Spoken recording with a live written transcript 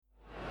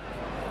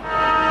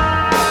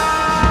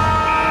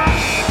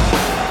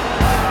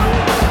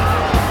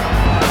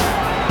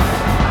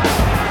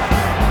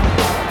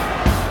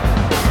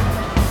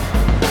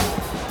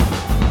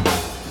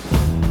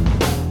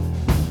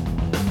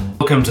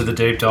welcome to the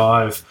deep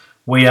dive.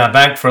 We are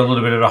back for a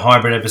little bit of a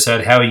hybrid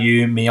episode. How are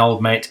you, me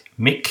old mate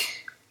Mick?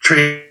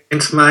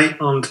 Trent, mate,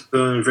 I'm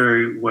doing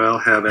very well.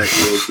 How about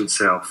your good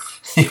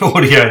self? The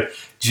audio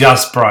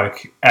just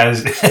broke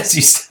as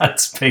you start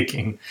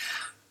speaking,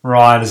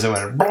 right as it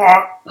went.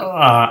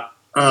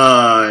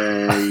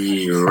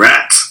 You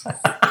rat.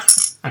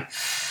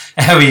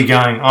 How are you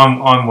going?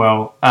 I'm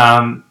well.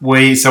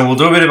 We'll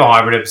do a bit of a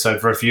hybrid episode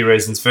for a few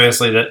reasons.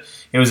 Firstly, that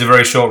it was a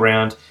very short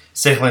round.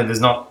 Secondly, there's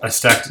not a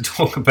stack to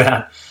talk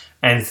about.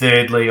 And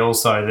thirdly,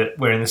 also that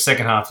we're in the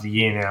second half of the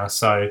year now,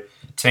 so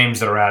teams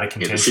that are out of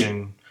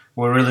contention,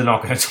 we're really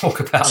not going to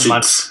talk about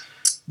much.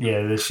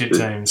 Yeah, the shit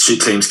teams.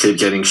 Shit teams keep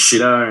getting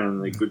shitter,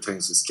 and the good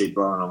teams just keep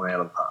blowing them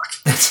out of the park.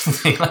 That's the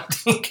thing, I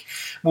think.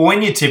 Well,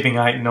 when you're tipping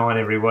 8 and 9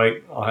 every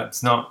week,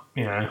 it's not,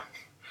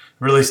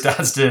 really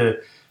starts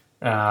to,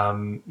 make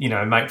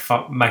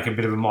a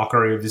bit of a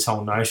mockery of this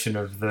whole notion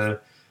of the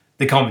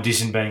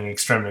competition being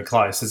extremely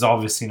close. It's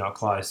obviously not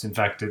close. In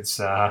fact,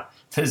 it's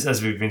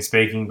as we've been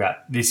speaking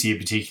about this year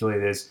particularly,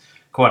 there's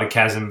quite a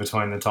chasm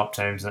between the top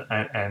teams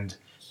and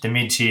the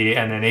mid-tier,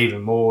 and then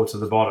even more to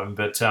the bottom.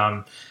 But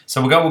so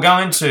we'll go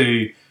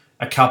into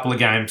a couple of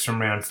games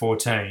from round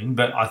 14,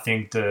 but I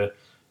think the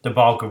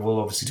bulk of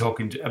we'll obviously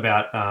talk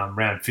about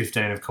round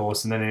 15, of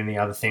course, and then any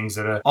other things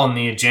that are on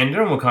the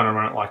agenda, and we'll kind of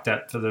run it like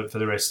that for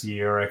the rest of the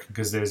year, I reckon,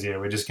 because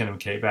we're just going to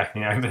keep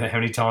backing over. How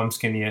many times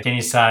can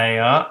you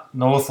say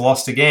North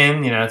lost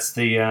again? It's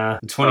the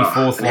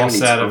 24th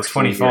loss out of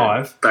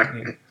 25.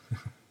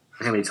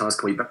 How many times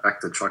can we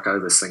back the truck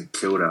over St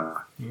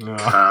Kilda,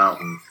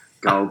 Carlton,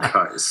 Gold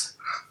Coast?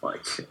 I know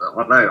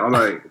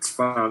it's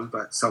fun,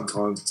 but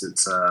sometimes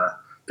it's a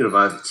bit of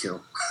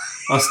overkill.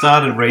 I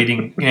started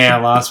reading,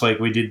 last week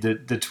we did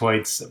the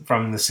tweets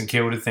from the St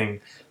Kilda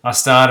thing. I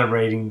started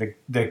reading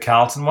the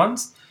Carlton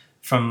ones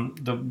from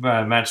the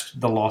match,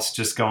 the loss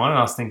just gone, and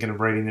I was thinking of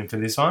reading them for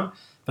this one.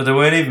 But they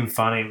weren't even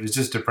funny. It was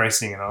just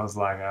depressing, and I was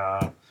like,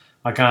 I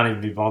can't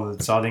even be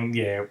bothered. So I think,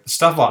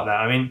 stuff like that.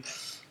 I mean,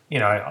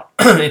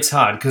 it's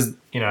hard because,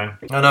 I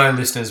know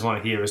listeners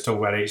want to hear us talk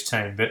about each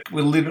team, but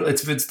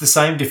it's the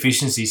same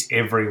deficiencies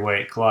every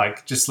week.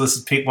 Like, just let's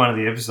pick one of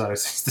the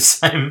episodes. It's the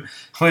same.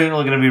 We're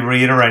not going to be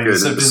reiterating.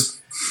 So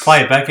just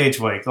play it back each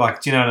week.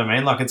 Like, do you know what I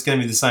mean? Like, it's going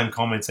to be the same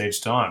comments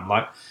each time.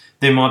 Like,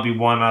 there might be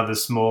one other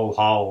small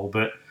hole,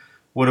 but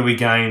what do we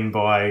gain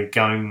by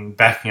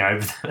backing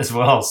over that as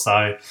well?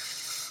 So,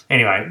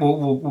 anyway,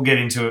 we'll get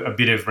into a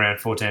bit of round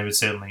 14, but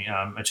certainly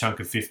a chunk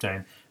of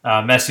 15.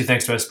 Massive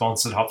thanks to our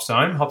sponsor,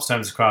 Hopstone.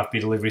 Hopstone is a craft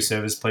beer delivery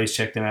service. Please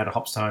check them out at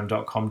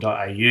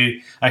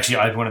hopstone.com.au. Actually,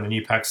 I opened one of the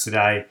new packs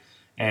today,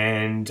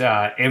 and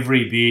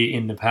every beer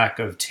in the pack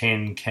of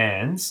 10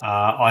 cans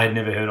I had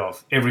never heard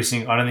of. I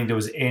don't think there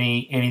was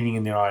anything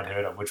in there I'd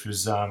heard of, which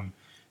was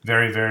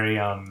very,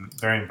 very,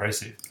 very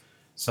impressive.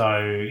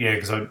 So,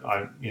 because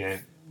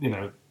I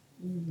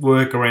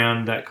work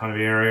around that kind of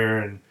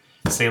area and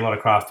see a lot of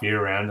craft beer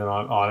around, and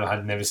I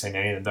had never seen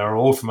any of them. They were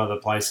all from other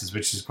places,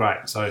 which is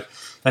great. So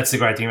that's the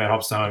great thing about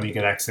Hopstone. You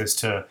get access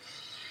to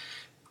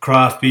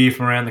craft beer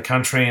from around the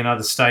country and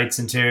other states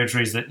and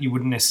territories that you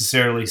wouldn't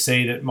necessarily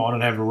see, that might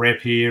not have a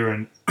rep here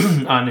and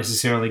aren't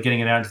necessarily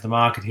getting it out into the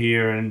market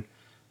here. And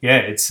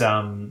it's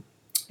a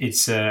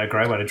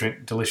great way to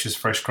drink delicious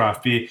fresh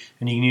craft beer.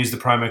 And you can use the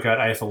promo code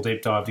AFL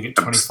Deep Dive to get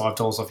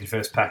 $25 off your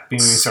first pack.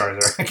 Sorry.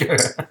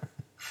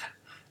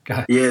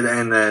 Yeah,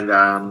 and then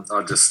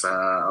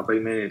I've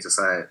been meaning to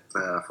say it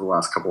for the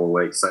last couple of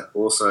weeks. They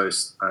also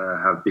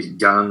have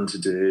begun to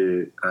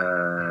do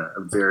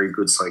a very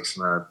good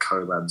selection of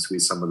collabs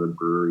with some of the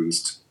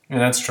breweries. Yeah,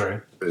 that's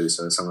true.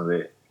 So some of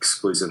the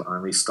exclusive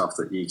only stuff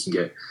that you can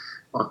get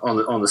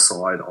on the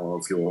side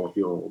of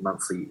your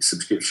monthly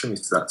subscription,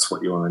 if that's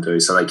what you want to do.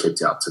 So they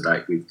kept you up to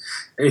date with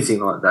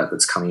anything like that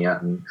that's coming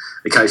out, and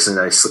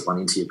occasionally they slip one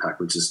into your pack,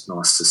 which is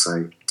nice to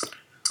see.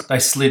 They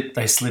slip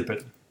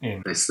it.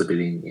 In. They slip it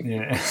in.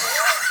 Yeah.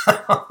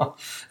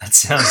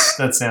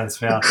 that sounds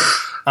foul.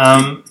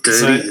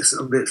 Dirty, it's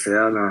a bit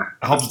foul, no.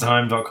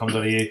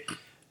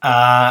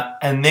 hopstone.com.au.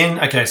 And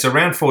then, so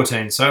round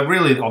 14. So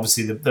really,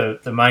 obviously,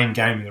 the main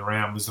game of the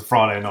round was the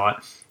Friday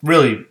night.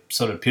 Really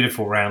sort of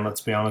pitiful round,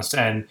 let's be honest,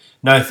 and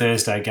no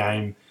Thursday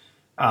game.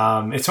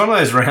 It's one of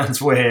those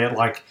rounds where,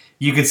 like,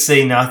 you could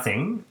see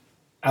nothing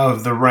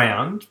of the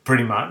round,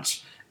 pretty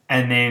much,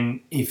 and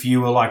then if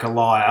you were like a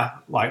liar,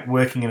 like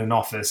working in an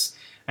office,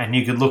 and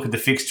you could look at the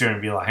fixture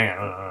and be like, hang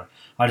on,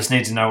 I just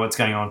need to know what's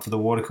going on for the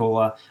water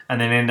cooler,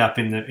 and then end up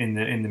in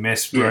the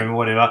mess room or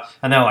whatever.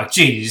 And they're like,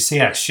 gee, did you see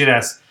how shit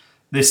ass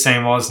this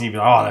team was? And you'd be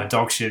like, they're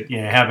dog shit.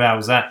 Yeah, how bad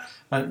was that?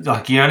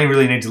 Like, you only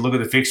really need to look at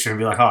the fixture and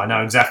be like, I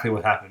know exactly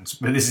what happened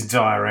with this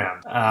entire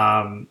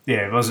round.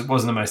 It wasn't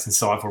the most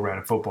insightful round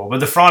of football, but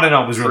the Friday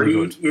night was really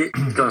good. Yeah,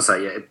 I was gonna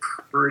say, it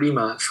pretty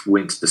much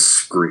went to the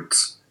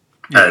script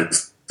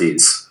as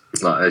is.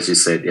 Like, as you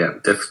said,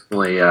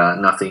 definitely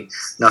nothing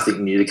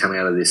new to come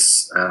out of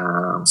this,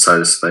 so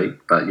to speak.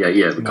 But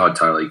I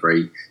totally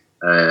agree.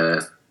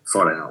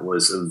 Friday night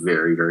was a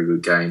very, very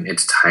good game,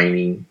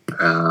 entertaining.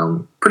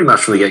 Pretty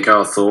much from the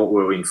get-go, I thought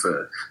we were in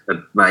for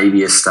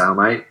maybe a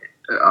stalemate.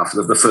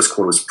 after the first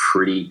quarter was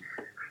pretty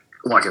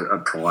like a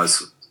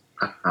prize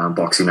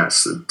boxing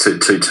match. Two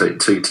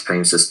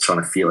teams just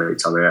trying to feel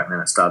each other out, and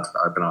then it started to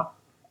open up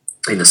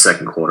in the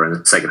second quarter, and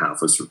the second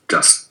half was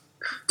just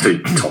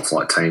two top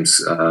flight teams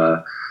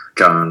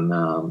going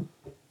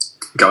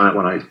at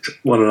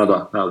one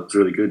another. No, it's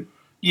really good.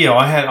 Yeah,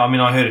 I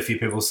heard a few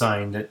people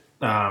saying that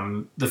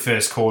the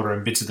first quarter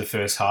and bits of the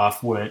first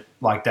half weren't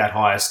like that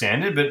higher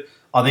standard, but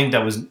I think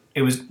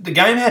the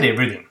game had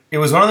everything. It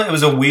was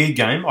a weird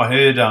game. I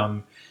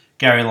heard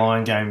Gary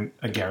Lyon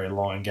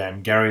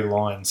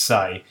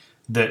say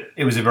that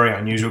it was a very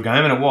unusual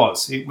game, and it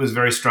was. It was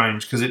very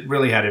strange because it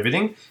really had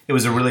everything. It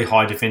was a really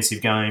high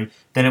defensive game.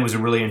 Then it was a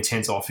really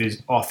intense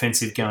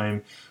offensive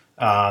game.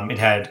 It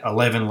had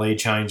 11 lead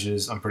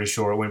changes. I'm pretty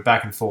sure it went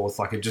back and forth.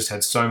 Like, it just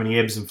had so many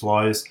ebbs and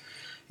flows.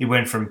 It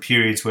went from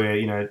periods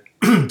where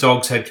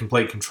Dogs had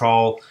complete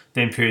control,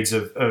 then periods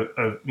of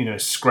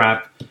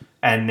scrap,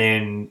 and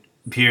then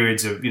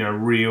periods of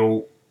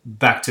real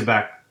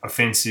back-to-back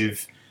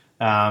offensive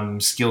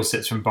skill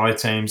sets from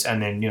both teams,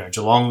 and then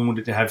Geelong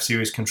would have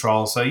serious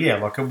control. So yeah,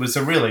 like, it was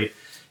a really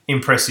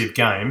impressive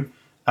game.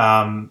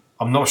 I'm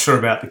not sure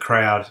about the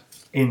crowd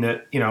in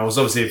that it was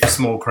obviously a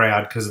small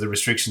crowd because of the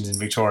restrictions in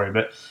Victoria,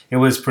 but it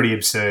was pretty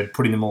absurd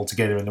putting them all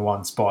together in the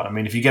one spot. I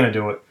mean, if you're going to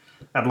do it,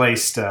 at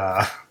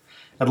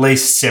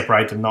least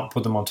separate them, not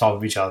put them on top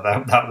of each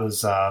other. That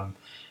was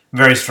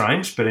very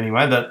strange. But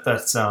anyway,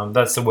 that's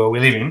the world we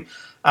live in.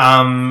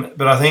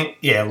 But I think,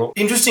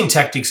 interesting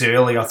tactics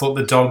early. I thought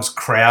the Dogs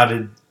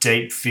crowded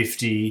deep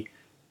 50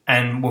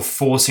 and were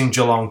forcing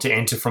Geelong to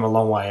enter from a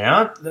long way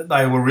out.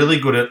 They were really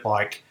good at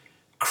like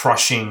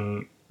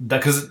crushing,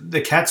 because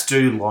the Cats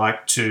do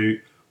like to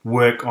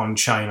work on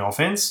chain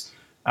offense.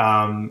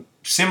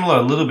 Similar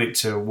a little bit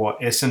to what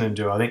Essendon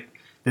do. I think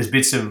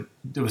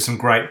there was some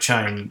great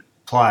chain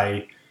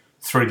play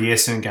through the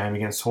Essendon game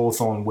against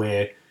Hawthorn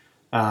where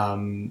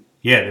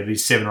there'd be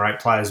 7 or 8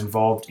 players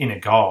involved in a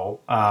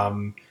goal.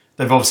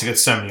 They've obviously got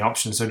so many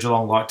options, so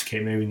Geelong like to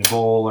keep moving the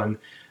ball, and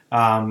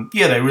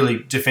they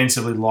really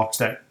defensively locked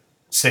that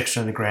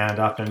section of the ground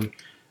up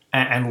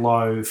and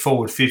low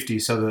forward 50,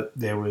 so that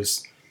there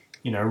was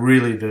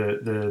really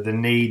the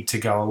need to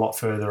go a lot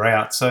further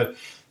out. So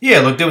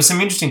there was some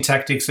interesting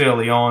tactics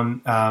early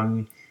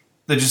on.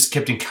 They just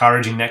kept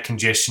encouraging that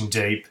congestion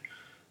deep.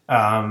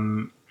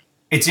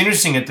 It's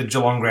interesting at the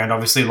Geelong ground,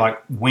 obviously, like,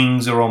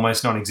 wings are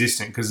almost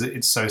non-existent because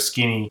it's so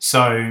skinny.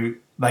 So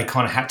they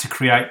kind of had to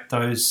create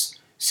those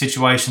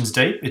situations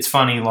deep. It's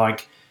funny,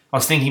 like, I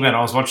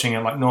was watching it,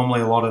 like,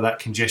 normally a lot of that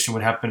congestion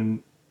would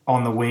happen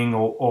on the wing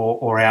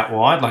or out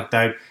wide. Like,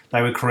 they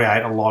would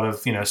create a lot of,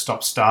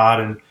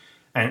 stop-start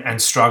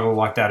and struggle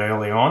like that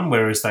early on,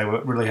 whereas they were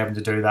really having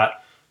to do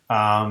that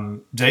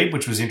deep,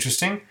 which was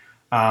interesting.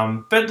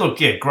 But look,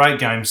 great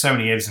game. So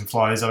many ebbs and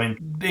flows. I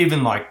mean,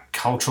 even like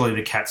culturally,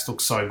 the Cats look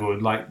so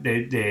good. Like,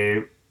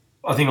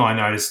 I think I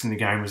noticed in the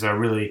game was they were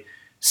really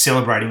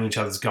celebrating each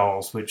other's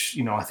goals, which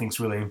I think is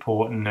really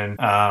important,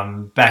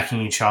 and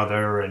backing each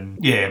other.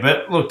 And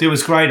but look, there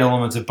was great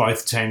elements of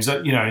both teams.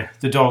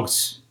 The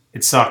Dogs,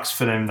 it sucks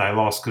for them they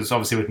lost because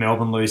obviously with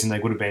Melbourne losing, they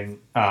would have been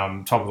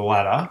top of the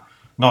ladder.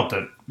 Not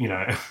that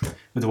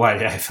with the way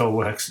the AFL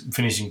works,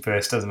 finishing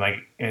first doesn't make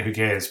who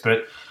cares,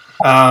 but.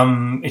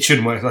 It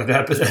shouldn't work like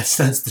that, but that's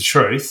the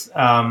truth.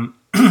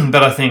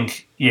 But I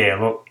think,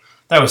 look,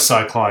 they were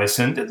so close,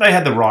 and they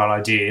had the right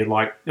idea.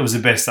 Like, it was the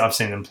best that I've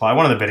seen them play.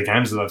 One of the better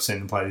games that I've seen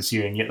them play this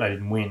year, and yet they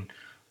didn't win.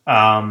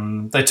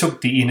 They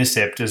took the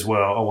intercept as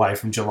well away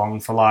from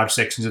Geelong for large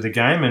sections of the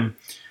game, and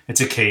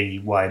it's a key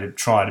way to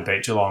try to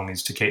beat Geelong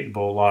is to keep the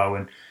ball low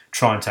and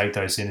try and take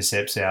those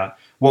intercepts out.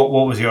 What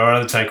was your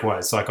other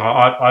takeaways? Like,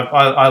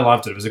 I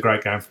loved it. It was a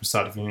great game from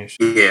start to finish.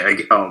 Yeah,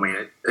 I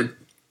mean, it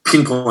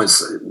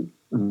pinpoints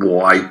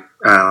why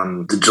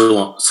Geelong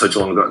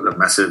got the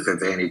massive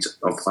advantage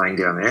of playing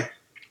down there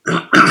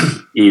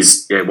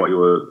is what you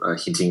were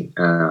hinting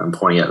and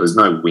pointing out. There's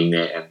no wing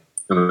there,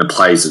 and the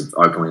players have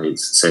openly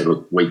said,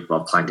 look, we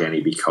love playing down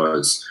here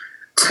because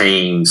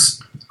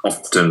teams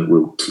often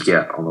will kick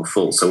out on the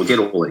full. So we'll get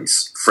all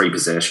these free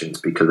possessions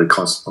because they're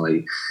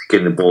constantly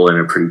getting the ball in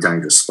a pretty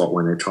dangerous spot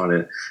when they're trying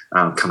to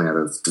come out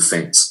of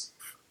defence.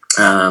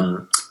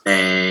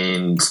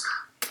 And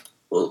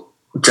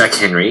Jack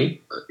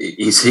Henry,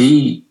 is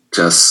he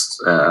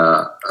just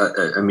a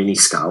mini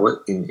Scarlett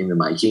in the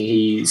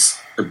making? His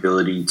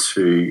ability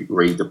to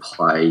read the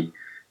play,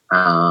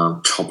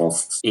 chop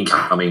off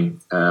incoming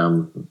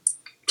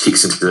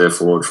kicks into their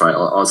forward tray.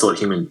 I thought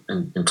him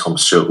and Tom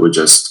Stewart were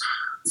just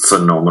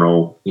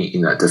phenomenal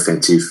in that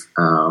defensive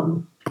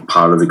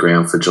part of the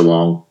ground for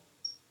Geelong.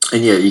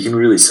 And you can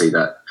really see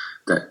that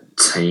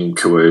team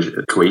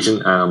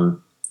cohesion.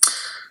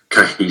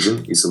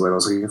 Cohesion is the word I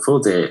was looking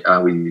for there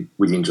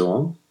within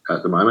Geelong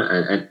at the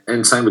moment,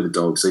 and same with the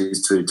Dogs.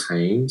 These two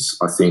teams,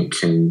 I think,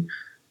 can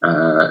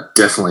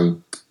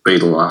definitely be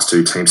the last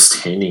two teams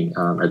standing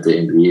at the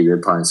end of the year. They're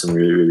playing some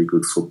really, really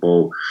good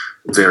football,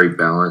 very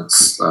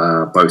balanced.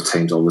 Both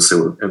teams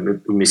obviously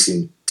were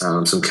missing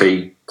some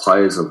key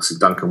players. Obviously,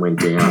 Duncan went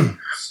down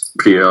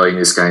pretty early in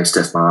this game,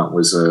 Steph Martin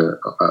was a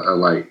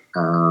late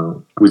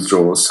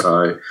withdrawal.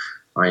 So,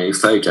 I mean,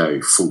 if they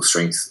go full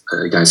strength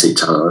against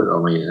each other,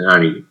 I mean, it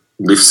only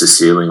lifts the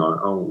ceiling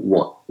on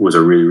what was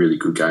a really, really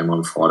good game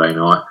on Friday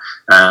night.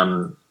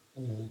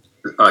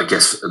 I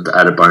guess the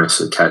added bonus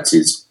for the Cats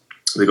is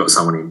they've got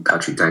someone in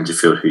Patrick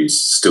Dangerfield who's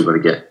still got to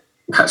get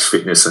match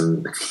fitness,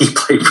 and he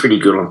played pretty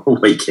good on the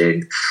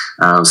weekend.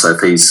 So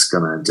if he's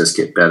going to just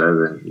get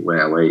better, then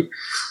wowee.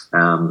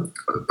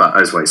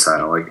 But as we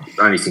say, like,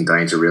 the only thing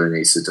Danger really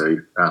needs to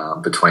do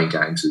between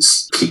games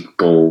is kick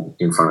ball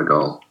in front of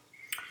goal.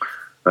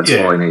 That's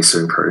all he needs to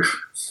improve.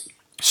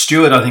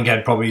 Stewart, I think,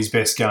 had probably his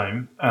best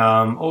game,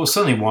 or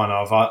certainly one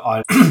of.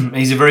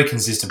 He's a very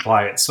consistent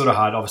player. It's sort of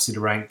hard, obviously, to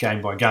rank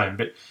game by game,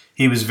 but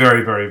he was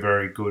very, very,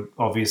 very good,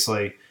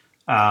 obviously.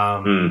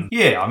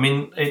 Yeah, I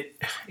mean,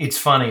 it's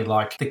funny.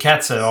 Like, the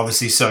Cats are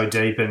obviously so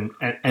deep, and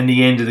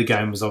the end of the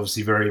game was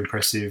obviously very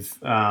impressive.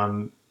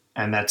 And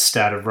that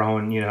stat of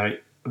Rowan, you know,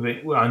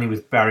 only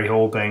with Barry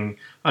Hall being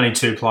only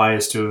two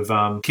players to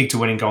have kicked a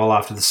winning goal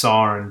after the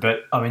siren.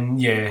 But, I mean,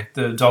 yeah,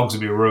 the Dogs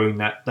will be ruining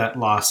that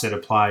last set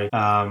of play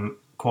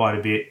quite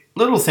a bit.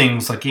 Little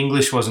things like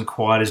English wasn't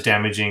quite as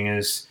damaging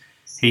as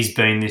he's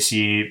been this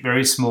year.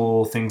 Very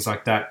small things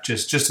like that,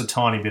 just a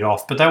tiny bit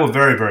off. But they were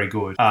very, very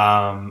good.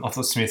 I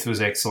thought Smith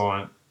was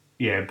excellent.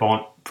 Yeah,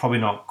 Bont, probably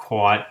not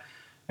quite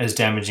as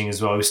damaging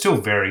as well. He was still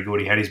very good.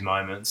 He had his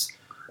moments.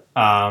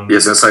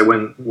 Yes, I say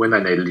when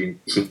they needed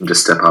him to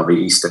step up,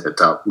 he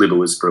stepped up. Libba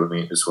was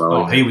brilliant as well.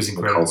 Oh, he was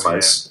incredible.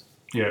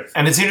 Yeah,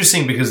 and it's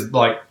interesting because,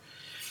 like,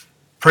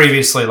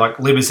 previously, like,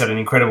 Libba's had an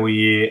incredible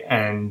year,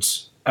 and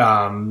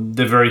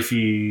the very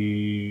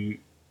few...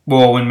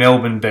 Well, when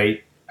Melbourne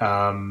beat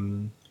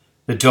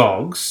the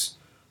Dogs,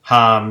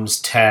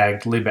 Harms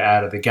tagged Libba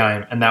out of the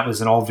game, and that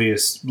was an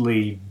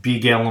obviously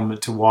big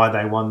element to why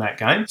they won that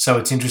game. So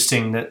it's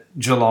interesting that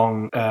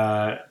Geelong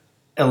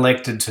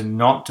elected to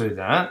not do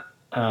that,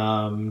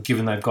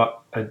 given they've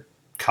got a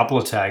couple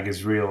of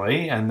taggers,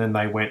 really, and then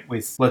they went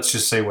with, let's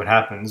just see what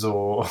happens,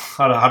 or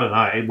I don't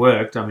know, it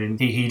worked. I mean,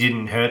 he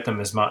didn't hurt them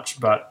as much,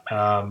 but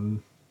I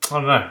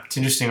don't know. It's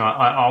interesting.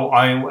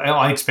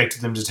 I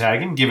expected them to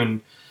tag him,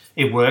 given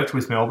it worked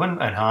with Melbourne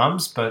and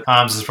Harms, but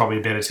Harms is probably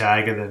a better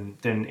tagger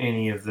than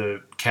any of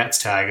the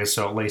Cats taggers,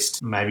 so at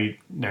least maybe,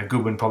 you know,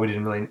 Goodwin probably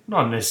didn't really,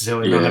 not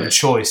necessarily not have a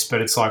choice,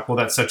 but it's like, well,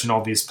 that's such an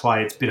obvious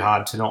play, it's a bit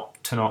hard to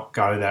not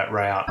go that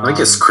route. I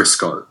guess Chris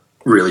Scott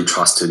really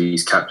trusted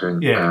his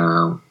captain,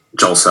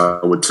 Joel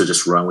Selwood, to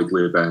just run with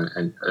Libba,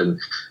 and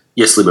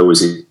yes, Libba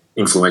was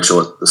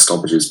influential at the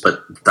stoppages,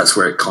 but that's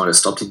where it kind of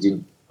stopped.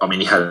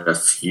 He had a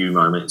few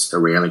moments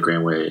around the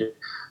ground where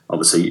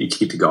obviously he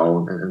kicked a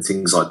goal and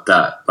things like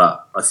that,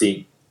 but I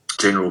think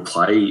general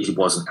play, he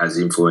wasn't as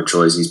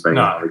influential as he's been in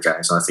other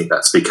games, and I think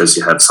that's because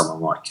you have someone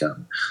like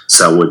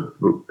Selwood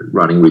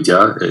running with you.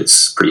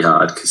 It's pretty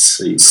hard because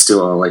he's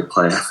still an elite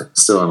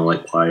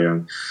player,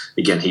 and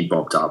again, he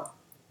bobbed up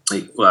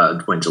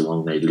when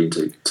Geelong needed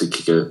him to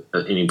kick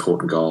an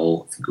important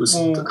goal. I think it was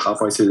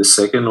halfway through the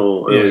second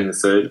or early in the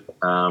third,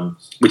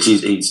 which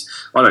he's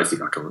I don't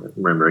think I can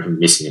remember him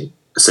missing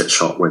a set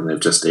shot when they've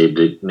just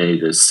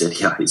needed a steady.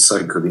 He's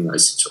so good in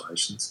those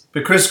situations.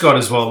 But Chris Scott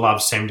as well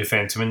loves team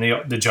defence. I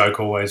mean, the joke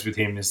always with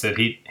him is that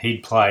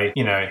he'd play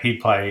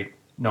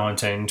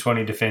 19,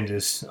 20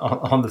 defenders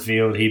on the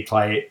field. He'd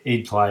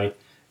play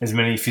as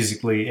many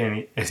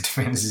physically as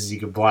defenders as he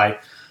could play.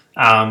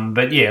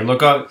 But yeah,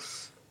 look,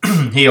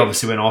 he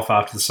obviously went off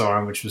after the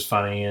siren, which was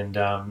funny, and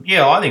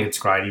I think it's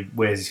great. He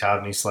wears his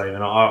heart on his sleeve,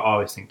 and I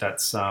always think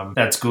that's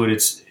good.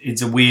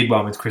 It's a weird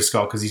one with Chris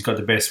Scott because he's got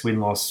the best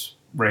win-loss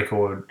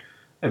record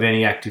of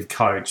any active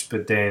coach,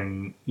 but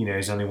then, you know,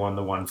 he's only won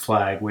the one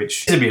flag,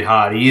 which is a bit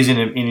hard. He is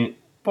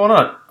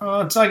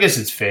I guess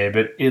it's fair,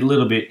 but a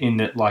little bit in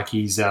that, like,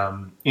 he's in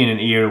an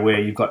era where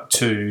you've got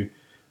two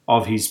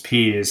of his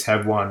peers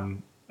have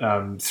won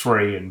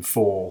 3 and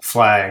 4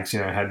 flags, you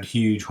know, had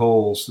huge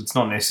hauls. It's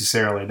not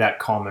necessarily that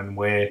common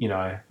where, you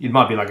know, it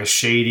might be like a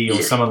Sheedy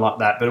or someone like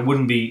that, but it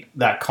wouldn't be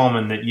that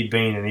common that you'd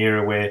be in an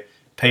era where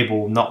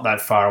people not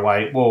that far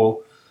away.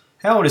 Well,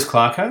 how old is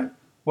Clarko?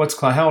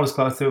 How old is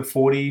Clarko?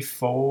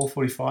 44,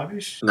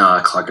 45-ish?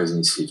 No, Clarko's in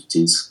his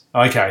 50s.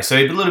 Okay, so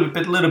a little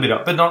bit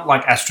up, but not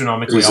like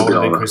astronomically older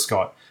than Chris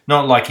Scott.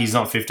 Not like he's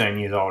not 15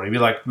 years old. He'd be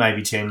like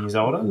maybe 10 years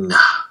older.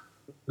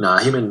 Nah,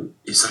 him and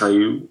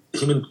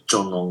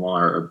John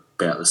Longmire are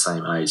about the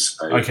same age.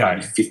 So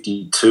okay.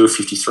 52 or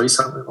 53,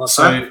 something like that.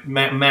 So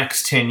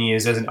max 10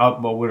 years,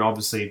 we're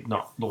obviously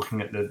not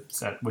looking at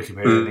that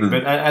Wikipedia thing,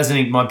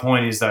 but my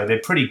point is, though, they're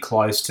pretty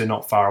close to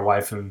not far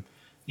away from,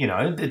 you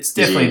know, it's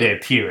definitely their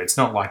peer. It's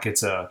not like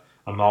it's a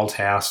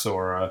Malthouse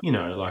or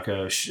like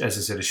as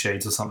I said, a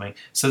Sheeds or something.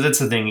 So that's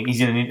the thing.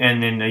 He's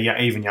and then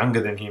even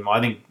younger than him.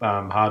 I think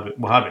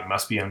Hardwick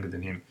must be younger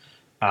than him.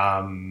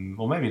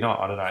 Or maybe not,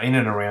 I don't know, in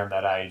and around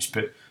that age,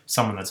 but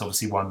someone that's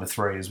obviously won the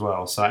 3 as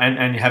well. So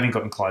and having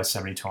gotten close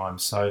so many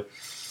times. So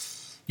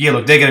yeah,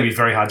 look, they're going to be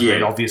very hard to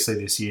beat, obviously,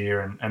 this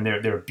year, and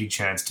they're a big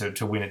chance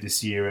to win it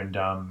this year. And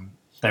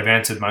they've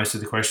answered most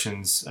of the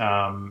questions.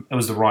 It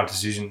was the right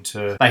decision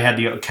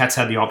Cats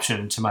had the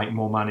option to make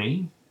more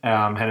money,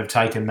 had have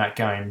taken that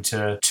game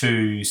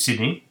to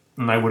Sydney,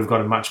 and they would have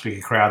got a much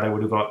bigger crowd. They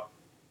would have got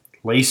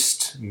at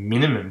least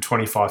minimum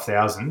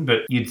 25,000,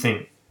 but you'd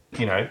think,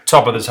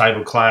 top of the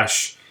table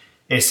clash,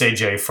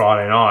 SCG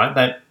Friday night.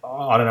 That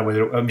I don't know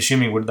whether I'm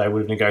assuming they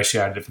would have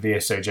negotiated it for the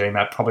SCG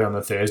map probably on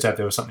the Thursday if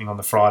there was something on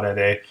the Friday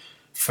there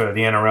for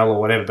the NRL or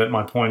whatever. But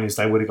my point is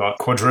they would have got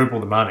quadruple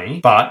the money,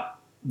 but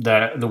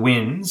the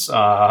wins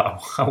are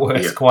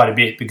worth quite a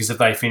bit, because if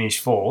they finish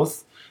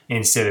fourth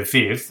instead of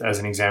fifth, as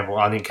an example,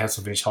 I think Cats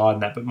will finish higher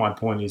than that. But my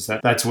point is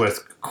that that's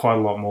worth quite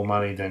a lot more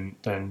money than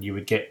you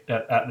would get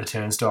at the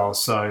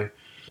turnstiles. So.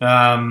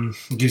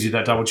 It gives you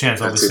that double chance,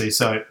 obviously.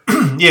 So,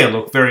 yeah,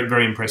 look, very,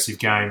 very impressive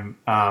game.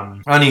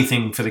 Only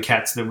thing for the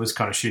Cats that was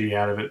kind of shitty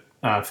out of it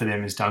for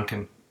them is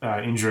Duncan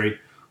injury.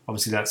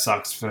 Obviously, that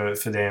sucks for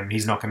them.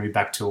 He's not going to be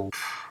back till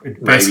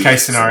best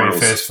case scenario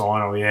finals. First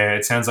final. Yeah,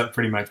 it sounds like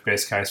pretty much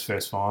best case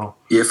first final.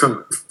 Yeah,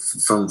 from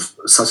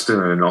such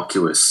an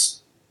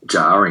innocuous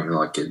jarring,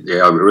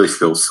 I really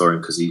feel sorry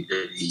because he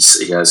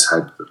has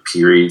had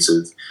periods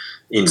of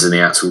ins and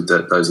outs with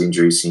those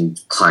injuries.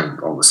 He's playing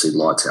obviously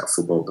lights out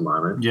football at the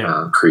moment.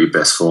 Yeah. Career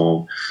best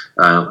form,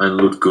 and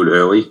looked good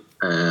early.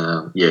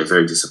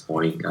 Very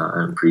disappointing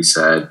and pretty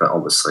sad. But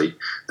obviously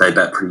they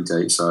bat pretty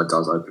deep, so it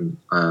does open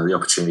the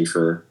opportunity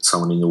for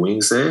someone in the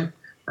wings there.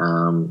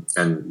 And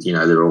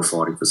they're all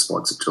fighting for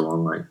spots at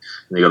Geelong, mate. And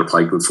they've got to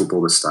play good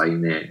football to stay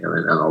in there.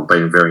 And I've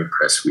been very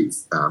impressed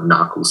with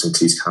Knuckles since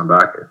he's come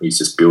back. He's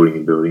just building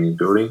and building and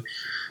building.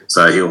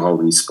 So he'll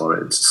hold his spot.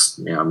 It's just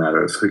now a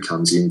matter of who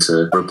comes in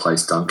to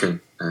replace Duncan.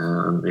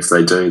 If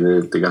they do,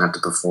 they're going to have to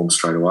perform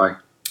straight away.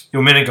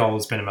 Your minute goal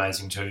has been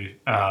amazing too.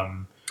 Yeah.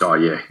 Like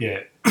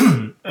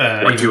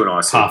you and I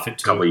said a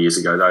couple of years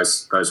ago,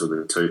 those were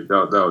the two. They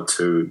were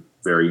two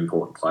very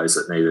important players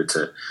that needed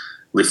to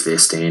lift their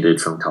standard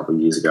from a couple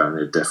of years ago, and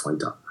they've definitely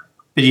done that.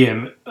 But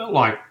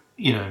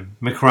yeah,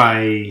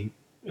 McRae,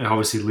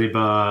 obviously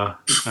Libba,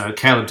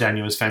 Caleb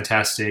Daniel was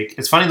fantastic.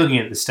 It's funny looking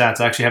at the stats.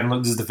 I actually haven't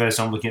looked. This is the first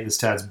time looking at the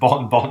stats.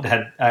 Bond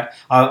had.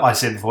 I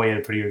said before he had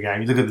a pretty good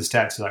game. You look at the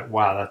stats, you're like,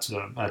 wow,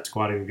 that's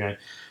quite a good game.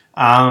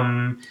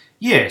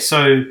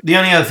 So the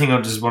only other thing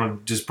I just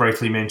want to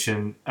briefly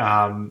mention,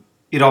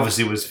 it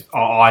obviously was,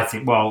 I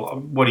think,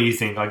 well, what do you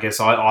think? I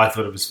guess I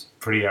thought it was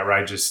pretty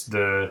outrageous,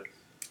 the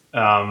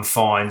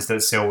fines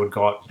that Selwood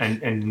got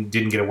and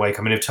didn't get a week.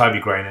 I mean, if Toby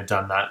Green had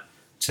done that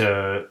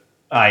to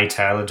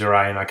Taylor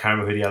Duray, and I can't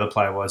remember who the other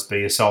player was, but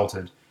he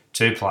assaulted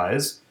two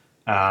players.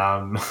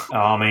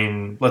 I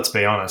mean, let's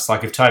be honest.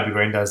 Like, if Toby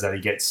Green does that,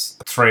 he gets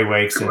 3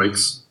 weeks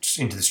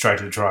straight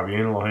to the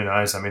tribunal, or who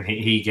knows. I mean,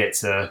 he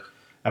gets a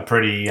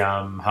pretty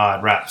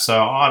hard rap.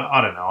 So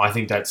I don't know. I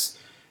think there's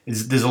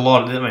a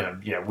lot.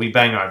 We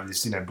bang over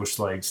this, bush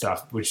league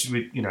stuff, which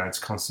it's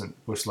constant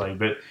bush league,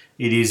 but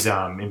it is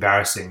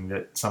embarrassing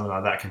that something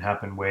like that can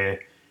happen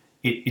where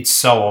it's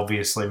so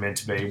obviously meant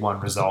to be one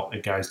result.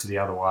 It goes to the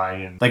other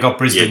way, and they got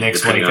Brisbane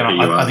next week. And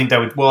I think they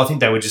would. Well, I think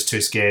they were just too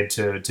scared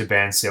to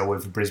ban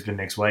Selwood for Brisbane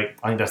next week.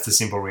 I think that's the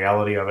simple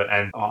reality of it.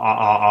 And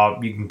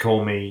you can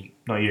call me,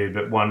 not you,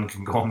 but one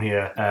can call me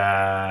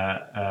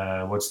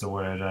what's the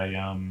word?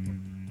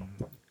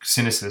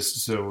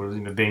 Cynicist, or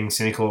being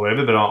cynical or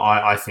whatever. But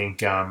I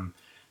think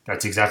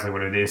that's exactly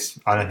what it is.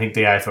 I don't think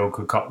the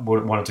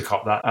AFL wanted to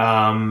cop that,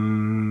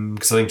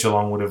 because I think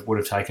Geelong would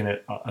have taken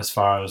it as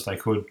far as they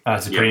could.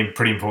 It's a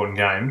pretty important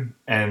game,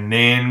 and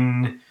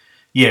then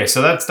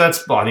so that's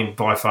I think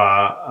by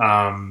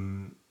far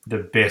the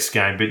best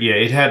game. But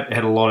it had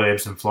a lot of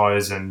ebbs and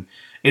flows, and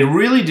it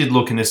really did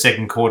look in the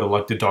second quarter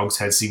like the Dogs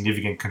had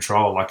significant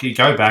control. Like, you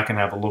go back and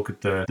have a look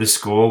at the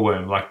score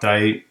worm. Like,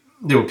 there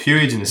were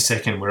periods in the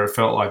second where it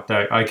felt like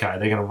they're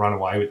going to run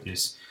away with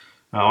this.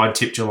 I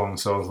tipped Geelong,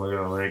 so I was like,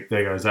 oh,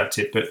 there goes that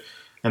tip.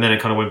 And then it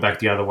kind of went back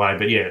the other way.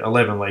 But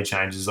 11 lead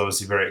changes is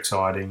obviously very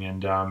exciting.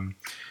 And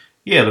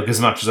look, as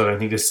much as I don't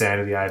think the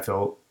standard of the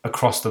AFL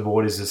across the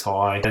board is as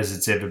high as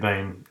it's ever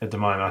been at the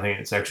moment, I think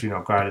it's actually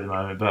not great at the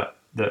moment. But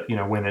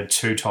when the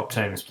two top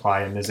teams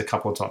play, and there's a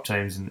couple of top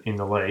teams in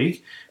the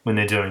league, when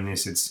they're doing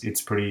this,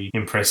 it's pretty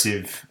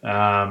impressive.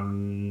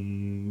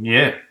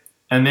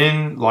 And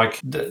then, like,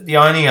 the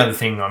only other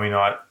thing, I mean,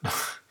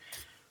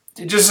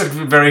 just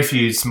very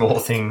few small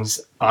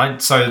things.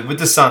 So with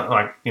the Sun,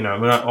 we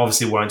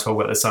obviously won't talk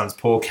about the Suns'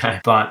 poor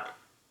game, but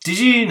did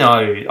you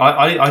know,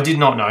 I did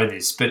not know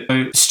this, but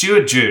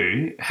Stuart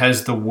Dew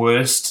has the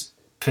worst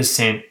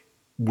 %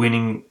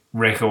 winning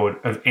record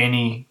of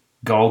any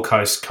Gold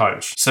Coast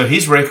coach. So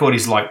his record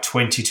is like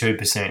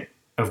 22%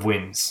 of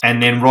wins.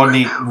 And then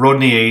Rodney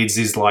Eads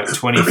is like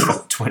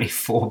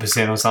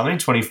 24% or something,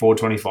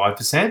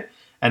 25%.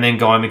 And then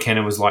Guy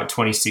McKenna was like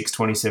 26,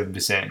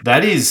 27%.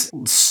 That is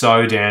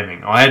so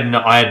damning. I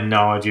had no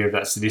idea of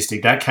that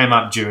statistic. That came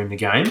up during the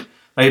game.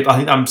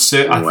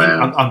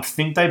 I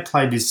think they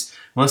played this,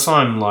 unless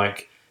I'm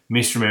like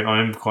misremember.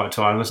 I'm quite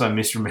tired. Unless I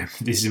misremember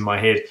this in my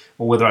head,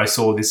 or whether I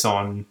saw this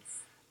on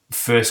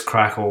first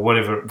crack or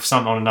whatever,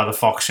 something on another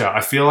Fox show.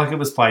 I feel like it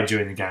was played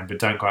during the game, but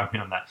don't quote me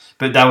on that.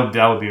 But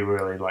that would be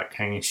really like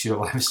hanging shit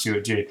all over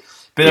Stuart Dew.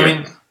 But I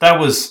mean,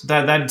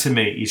 that to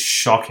me is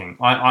shocking.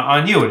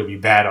 I knew it'd be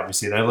bad.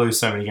 Obviously, they lose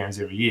so many games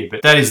every year,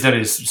 but that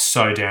is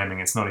so damning.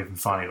 It's not even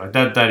funny. Like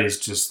that is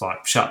just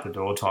like shut the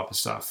door type of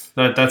stuff.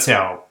 That's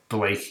how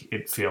bleak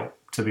it felt.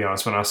 To be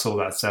honest, when I saw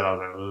that set, I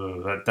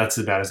was like, that's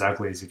about as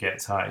ugly as it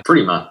gets. Hey,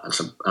 pretty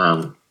much.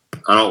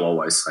 I'll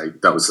always say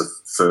that was the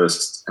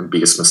first and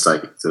biggest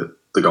mistake that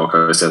the Gold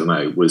Coast ever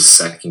made was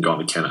sacking Guy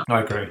McKenna.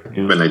 I agree.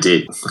 Yeah. When they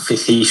did,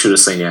 he should have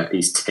seen out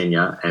his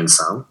tenure and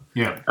some.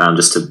 Yeah.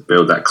 Just to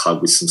build that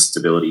club with some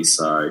stability.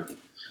 So,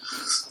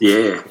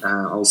 yeah,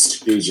 old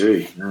Stu Jew.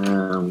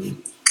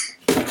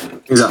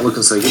 He's not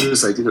looking so good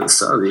as they did at the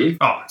start of the year.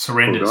 Oh, it's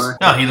horrendous.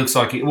 No, he looks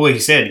like he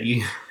said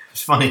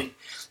it's funny.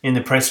 In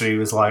the presser, he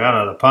was like,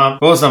 under the pump. Of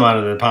course I'm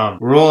under the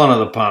pump. We're all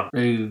under the pump.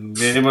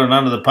 Everyone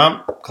under the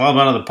pump. Club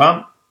under the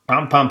pump.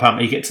 Pump, pump,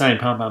 pump. He kept saying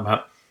pump, pump,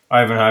 pump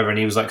over and over, and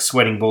he was like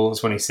sweating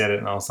bullets when he said it,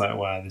 and I was like,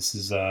 wow, this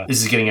is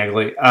getting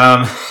ugly.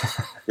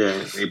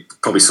 Yeah, he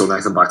probably saw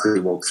Nathan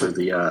Buckley walk through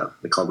the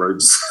club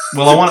rooms.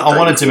 Well, I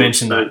wanted to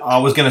mention that. I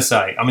was going to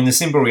say, I mean, the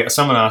simple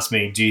someone asked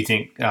me, do you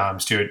think,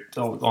 Stuart,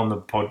 on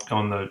the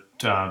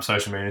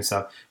social media and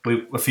stuff,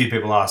 a few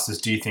people asked us,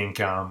 do you think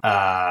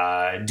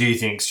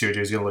Stuart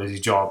is going to lose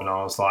his job? And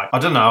I was like, I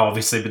don't know,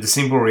 obviously, but the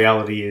simple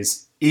reality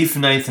is, if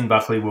Nathan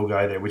Buckley will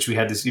go there, which we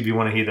had this, if you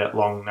want to hear that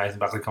long Nathan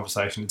Buckley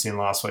conversation, it's in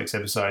last week's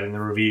episode in the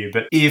review.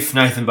 But if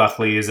Nathan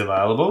Buckley is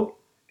available,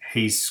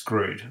 he's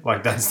screwed.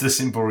 Like, that's the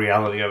simple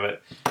reality of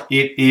it.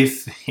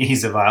 If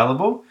he's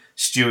available,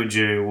 Stuart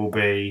Dew will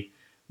be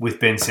with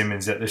Ben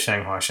Simmons at the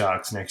Shanghai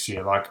Sharks next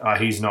year. Like,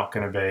 he's not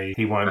going to be,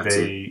 he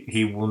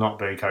will not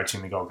be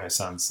coaching the Gold Coast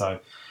Suns. So,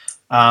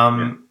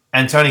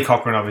 And Tony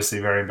Cochrane,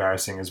 obviously, very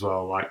embarrassing as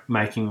well, like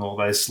making all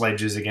those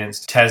sledges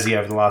against Tassie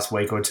over the last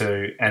week or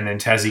two, and then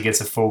Tassie gets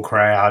a full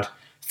crowd,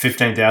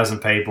 15,000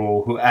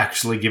 people who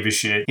actually give a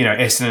shit. You know,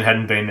 Essendon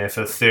hadn't been there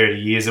for 30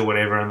 years or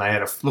whatever, and they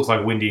had looked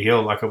like Windy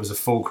Hill, like it was a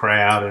full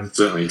crowd, and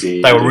certainly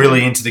did. They were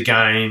really into the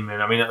game,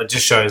 and I mean, it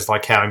just shows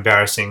like how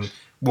embarrassing.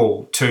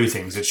 Well, two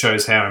things: it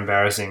shows how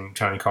embarrassing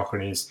Tony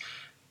Cochrane is,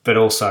 but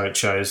also it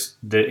shows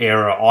the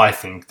error I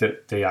think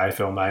that the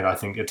AFL made. I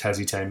think a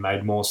Tassie team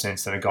made more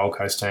sense than a Gold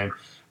Coast team.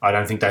 I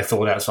don't think they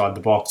thought outside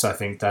the box. I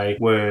think they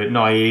were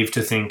naive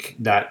to think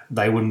that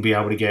they wouldn't be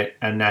able to get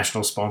a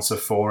national sponsor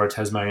for a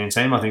Tasmanian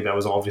team. I think that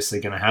was obviously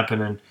going to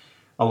happen, and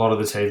a lot of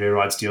the TV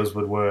rights deals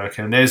would work.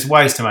 And there's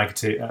ways to make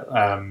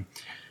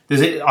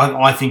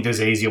I think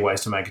there's easier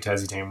ways to make a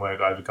Tassie team work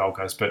over Gold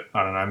Coast, but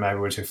I don't know, maybe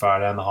we're too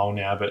far down the hole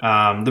now. But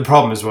the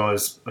problem as well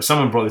is,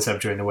 someone brought this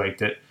up during the week,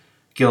 that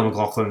Gillon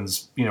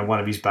McLachlan's, one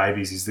of his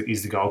babies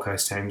is the Gold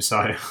Coast team,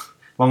 so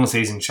long as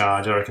he's in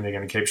charge, I reckon they're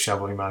going to keep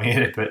shoveling money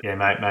at it. But yeah,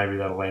 maybe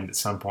that'll end at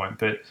some point.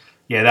 But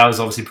yeah, that was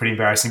obviously pretty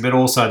embarrassing. But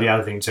also the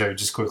other thing too,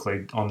 just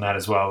quickly on that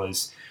as well,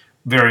 is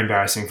very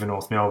embarrassing for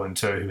North Melbourne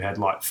too, who had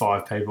like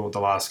 5 people at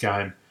the last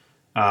game.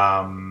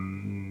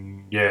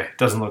 It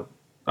doesn't look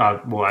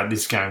at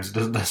this game it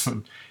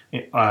doesn't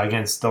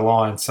against the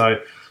Lions.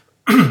 So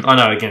I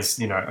know against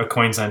a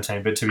Queensland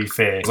team, but to be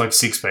fair, there's like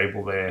 6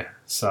 people there,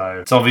 so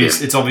it's obvious.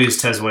 Yeah. It's obvious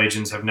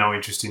Taswegians have no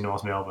interest in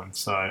North Melbourne.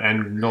 So,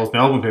 and North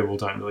Melbourne people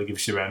don't really give a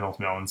shit about North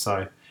Melbourne.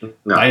 So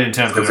no, they didn't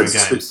turn up for their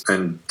own games.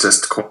 And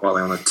just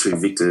quietly on the 2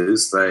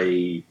 victors,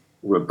 they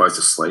were both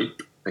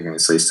asleep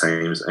against these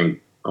teams, and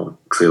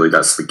clearly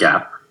that's the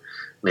gap.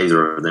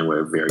 Neither of them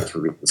were very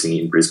convincing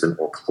in Brisbane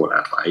or Port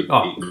Adelaide.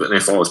 Oh. But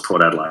if I was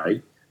Port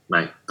Adelaide,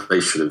 mate, they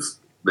should have.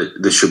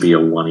 There should be a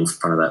 1 in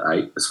front of that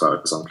 8, as far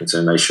as I'm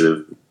concerned. They should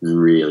have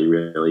really,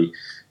 really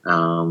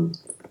drawn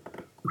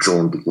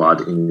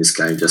blood in this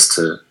game just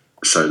to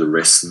show the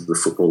rest of the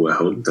football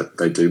world that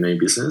they do mean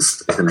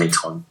business. In the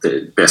meantime,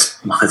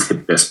 one of their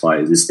best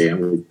players is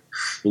down with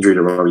injury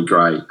to Robbie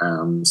Gray.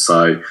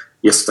 So,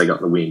 yes, they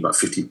got the win, but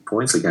 50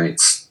 points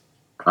against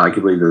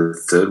arguably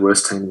the 3rd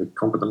worst team in the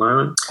comp at the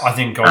moment. I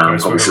think Gold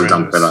Coast probably should have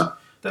done better.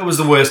 That was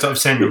the worst I've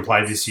seen them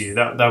play this year.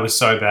 That was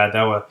so bad.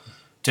 They were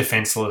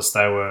defenceless,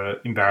 they were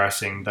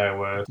embarrassing, they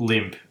were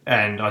limp,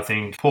 and I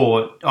think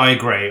Port, I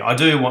agree. I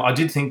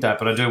did think that,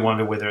 but I do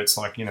wonder whether it's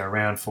like,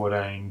 round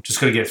 14,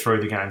 just got to get through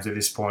the games at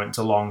this point. It's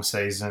a long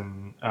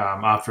season,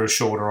 after a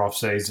shorter off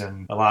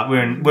season.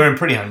 We're in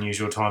pretty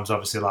unusual times.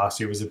 Obviously last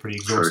year was a pretty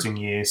exhausting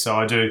year,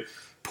 so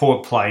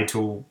Port play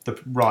till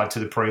right to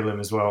the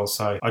prelim as well,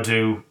 so I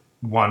do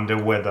wonder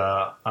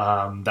whether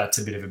that's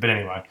a bit of it, but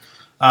anyway.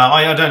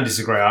 I don't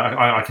disagree.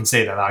 I can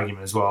see that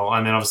argument as well.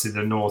 And then obviously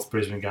the North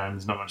Brisbane game,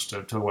 there's not much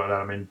to talk about that.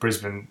 I mean,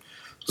 Brisbane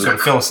sort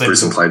of fell asleep.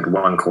 Brisbane played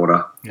 1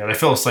 quarter. Yeah, they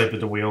fell asleep at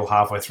the wheel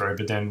halfway through,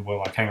 but then we're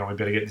like, hang on, we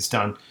better get this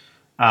done.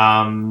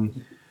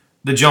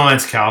 The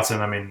Giants,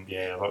 Carlton, I mean,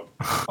 yeah, look,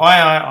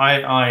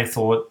 I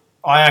thought,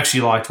 I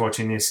actually liked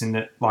watching this in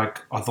that,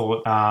 like, I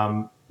thought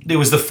it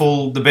was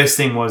the best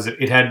thing was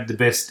it had the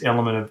best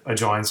element of a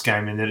Giants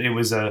game in that it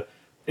was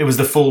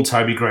the full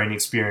Toby Green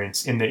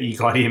experience in that you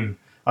got him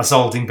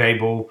assaulting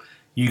people,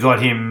 you got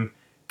him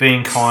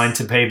being kind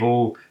to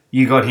people,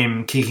 You got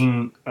him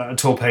kicking a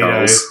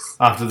torpedo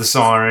after the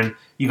siren.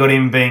 You got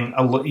him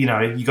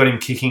you got him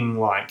kicking,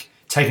 like,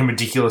 taking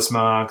ridiculous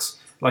marks,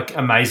 like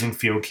amazing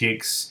field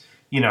kicks,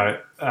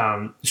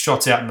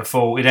 shots out in the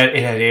full. It had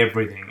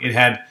everything.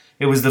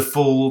 It was the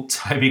full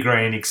Toby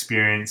Green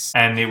experience,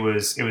 and it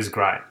was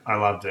great. I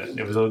loved it.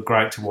 It was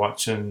great to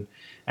watch, and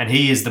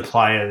he is the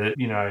player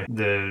that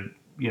the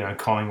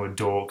Collingwood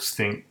dorks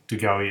think De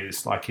Goey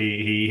is. Like,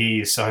 he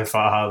is so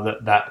far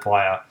that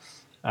player.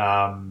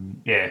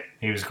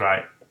 He was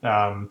great.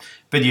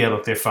 But yeah,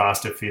 look, they're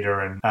faster,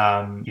 fitter, and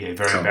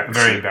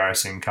very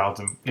embarrassing.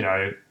 Carlton,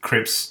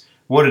 Cripps.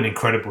 What an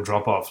incredible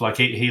drop off! Like,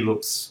 he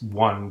looks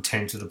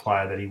 1/10 of the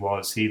player that he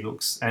was. He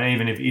looks, and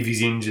even if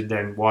he's injured,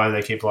 then why do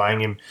they keep playing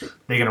him?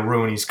 They're going to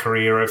ruin his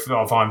career. If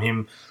I'm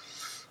him,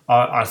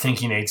 I think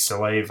he needs to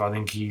leave. I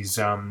think he's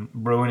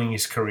ruining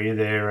his career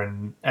there,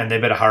 and they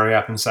better hurry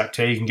up and sack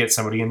Teague and get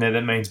somebody in there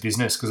that means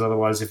business. Because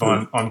otherwise, if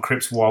I'm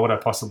Cripps, why would I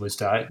possibly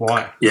stay?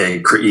 Why? Yeah,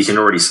 you can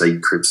already see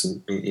Cripps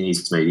in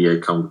his media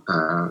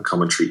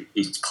commentary.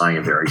 He's playing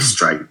a very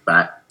straight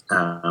bat.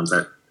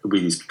 That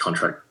with his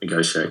contract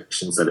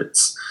negotiations, that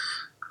it's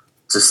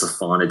just the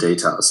finer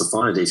details. The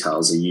finer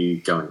details are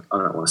you going, I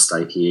don't want to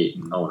stay here,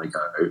 I want to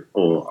go,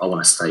 or I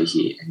want to stay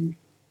here, and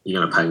you're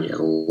going to pay me a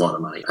lot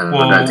of money. And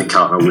I don't think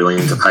Carlton are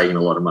willing to pay him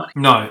a lot of money.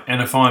 No,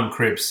 and if I'm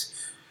Cripps,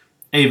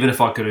 even if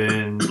I could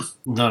earn, I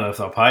don't know if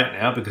they'll pay it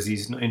now because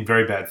he's in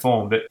very bad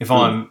form, but if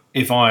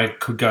I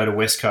could go to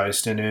West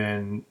Coast and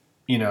earn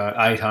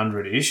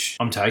 800-ish,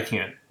 I'm taking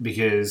it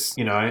because,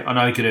 I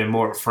know he could earn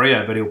more at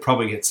Freo, but he'll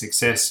probably get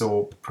success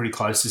or pretty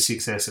close to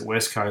success at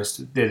West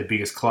Coast. They're the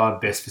biggest club,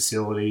 best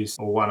facilities,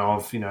 or one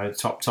of,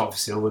 top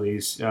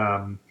facilities,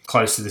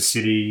 close to the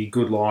city,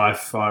 good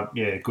life,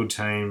 good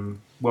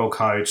team, well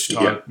coached.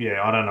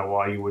 Yeah. I don't know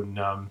why you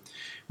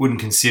wouldn't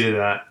consider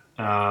that.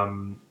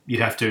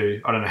 You'd have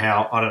to. I don't know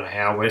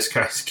how West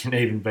Coast can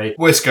even be.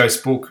 West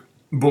Coast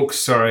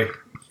books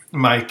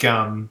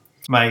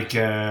make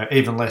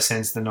even less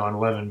sense than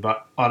 9/11,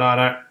 but I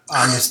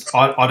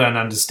don't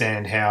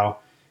understand how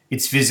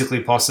it's physically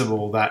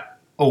possible that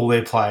all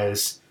their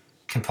players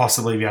can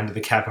possibly be under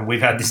the cap. And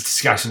we've had this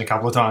discussion a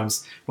couple of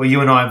times where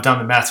you and I have done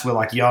the maths. We're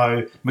like,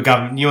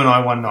 McGovern, you and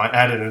I one night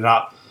added it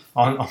up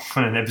on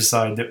an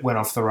episode that went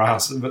off the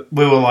rails. But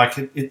we were like,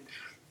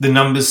 the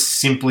numbers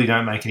simply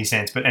don't make any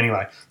sense. But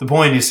anyway, the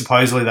point is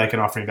supposedly they can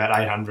offer him about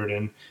 800,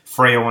 and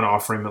Freo want to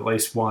offer him at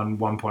least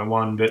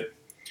 1.1, but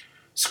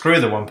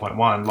screw the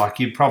 1.1. Like,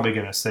 you're probably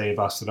going to see a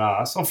busted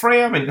ass. Or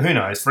Freo, I mean, who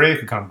knows? Freo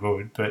could come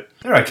good, but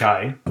they're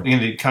okay.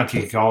 You can't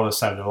kick a goal to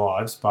save their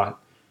lives, but...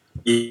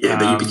 Yeah,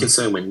 but you'd be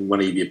concerned when one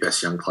of your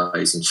best young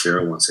players in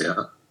Shearer wants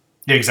out.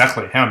 Yeah,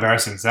 exactly. How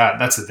embarrassing is that?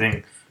 That's the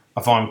thing.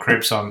 If I'm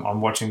Cripps,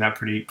 I'm watching that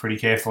pretty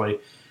carefully.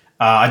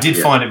 I did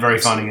find it very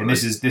funny, and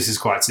this is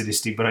quite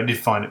sadistic, but I did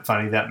find it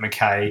funny, that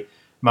McKay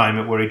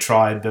moment where he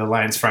tried the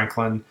Lance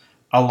Franklin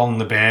along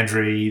the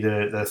boundary,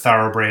 the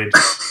thoroughbred,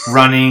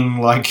 running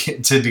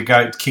like to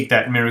go kick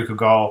that miracle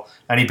goal,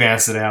 and he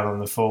bounced it out on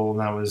the full,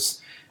 and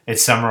it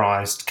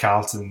summarised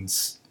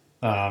Carlton's.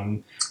 I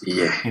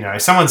saw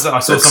someone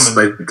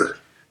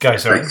go.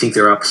 Sorry, they think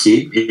they're up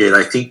here. Yeah,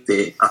 they think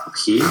they're up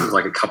here,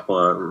 like a couple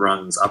of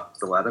rungs up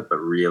the ladder, but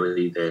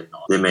really they're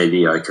not. They're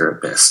mediocre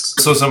at best.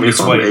 I saw somebody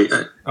tweet.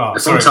 If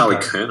I'm Charlie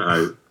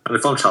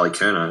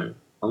Curnow,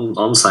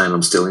 I'm saying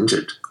I'm still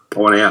injured. I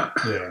want out.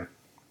 Yeah.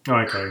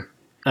 Okay.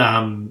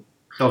 I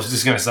was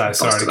just going to say,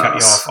 sorry to cut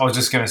you off. I was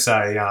just going to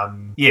say,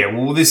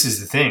 this is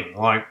the thing.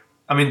 Like,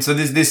 I mean, so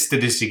this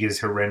statistic is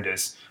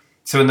horrendous.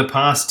 So in the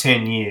past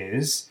 10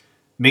 years,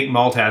 Mick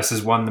Malthouse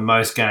has won the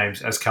most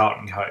games as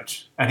Carlton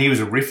coach, and he was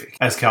horrific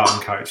as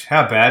Carlton coach.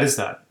 How bad is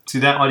that? See,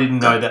 that I didn't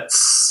know that.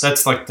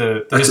 That's like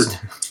the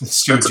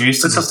Stuart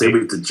Juice. That's up there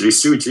with the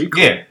Stuart Juice.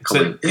 Yeah,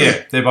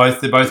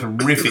 they're both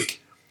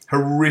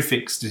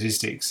horrific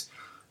statistics.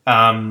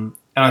 And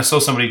I saw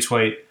somebody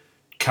tweet,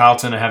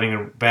 Carlton are having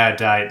a bad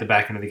day at the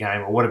back end of the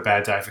game, or what a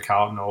bad day for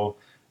Carlton, or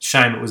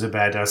shame it was a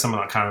bad day. Someone,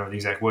 I can't remember the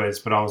exact words,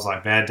 but I was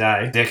like, bad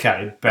day,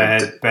 decade,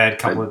 bad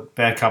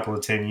couple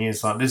of 10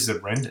 years. Like, this is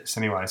horrendous.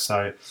 Anyway,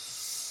 so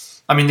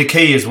I mean, the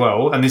key as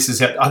well, and this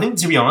is, I think,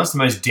 to be honest, the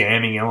most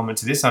damning element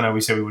to this. I know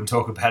we said we wouldn't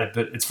talk about it,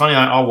 but it's funny.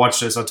 I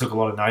watched this. I took a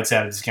lot of notes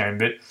out of this game,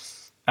 but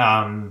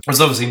it was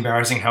obviously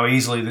embarrassing how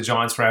easily the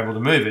Giants were able to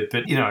move it.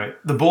 But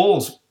the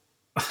balls.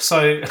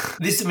 So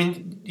this, I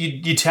mean,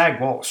 you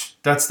tag Walsh.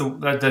 That's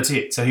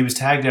it. So he was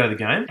tagged out of the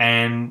game,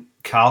 and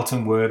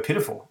Carlton were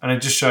pitiful, and it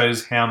just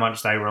shows how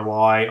much they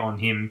rely on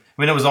him.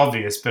 I mean, it was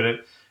obvious, but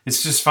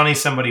it's just funny.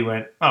 Somebody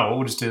went, "Oh, well,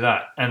 we'll just do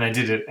that," and they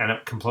did it, and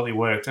it completely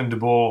worked. And De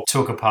Boer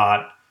took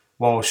apart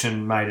Walsh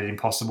and made it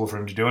impossible for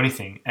him to do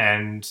anything,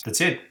 and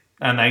that's it.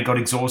 And they got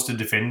exhausted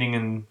defending,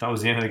 and that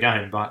was the end of the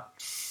game. But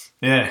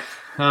yeah.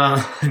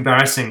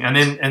 Embarrassing. And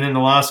then the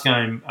last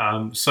game,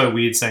 so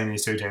weird seeing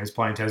these two teams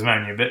playing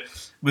Tasmania, but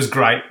it was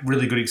great,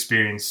 really good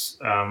experience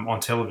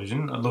on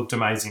television. It looked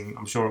amazing.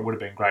 I'm sure it would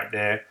have been great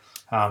there.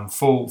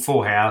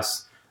 Full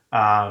house. We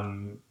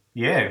got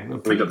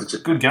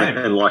the good game.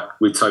 And like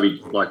with Toby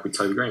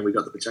Green, we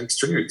got the Jake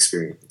Stringer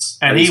experience.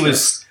 And he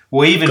was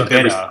even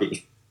better.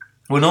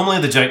 Well, normally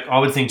I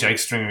would think Jake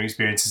Stringer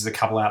experiences a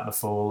couple out in the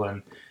full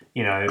and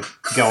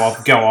go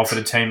off at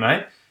a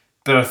teammate,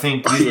 but I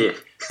think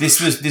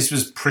this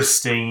was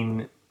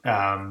pristine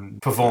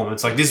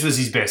performance. Like this was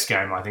his best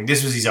game. I think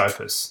this was his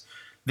opus.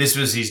 This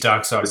was his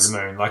Dark Side of the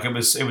Moon. Like it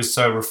was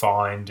so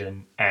refined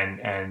and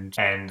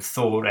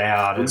thought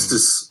out and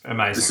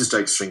amazing. This is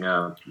Jake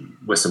Stringer,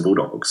 Western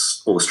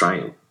Bulldogs, All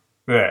Australian.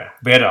 Yeah,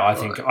 better. I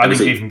think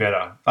even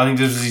better. I think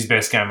this was his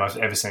best game I've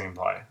ever seen him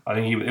play. I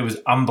think it was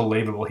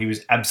unbelievable. He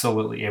was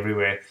absolutely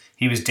everywhere.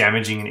 He was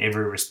damaging in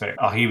every respect.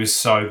 Oh, he was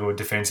so good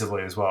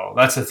defensively as well.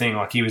 That's the thing.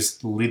 Like he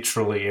was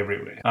literally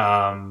everywhere.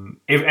 And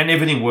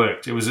everything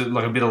worked. It was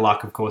like a bit of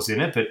luck, of course,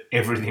 in it, but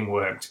everything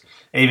worked.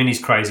 Even his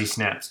crazy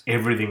snaps,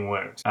 everything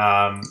worked.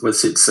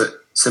 Was it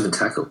 7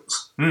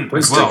 tackles?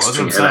 When's Jake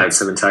Stringer ever had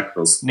 7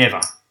 tackles? Never.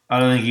 I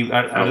don't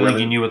think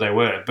he knew what they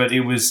were, but it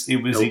was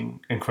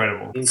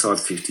incredible. Inside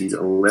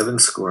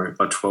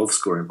 50s, 12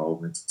 scoring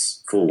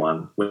involvements,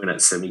 4-1, winning at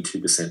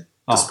 72%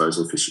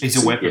 disposal efficiency.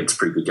 He's a weapon. Yeah, it's a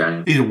pretty good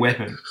game. He's a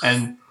weapon,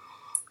 and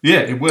yeah,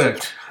 it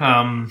worked.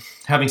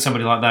 Having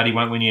somebody like that, he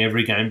won't win you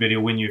every game, but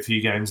he'll win you a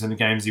few games, and the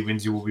games he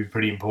wins you will be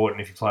pretty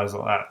important if he plays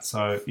like that.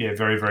 So yeah,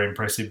 very, very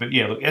impressive. But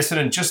yeah, look,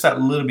 Essendon just that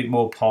little bit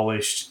more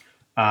polished.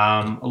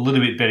 A little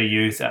bit better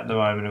youth at the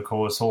moment, of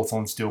course.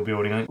 Hawthorn's still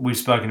building. We've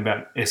spoken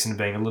about Essendon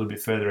being a little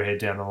bit further ahead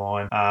down the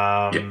line.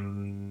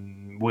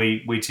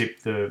 We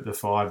tipped the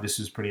 5. This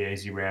was a pretty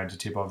easy round to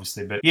tip,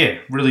 obviously. But yeah,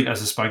 really,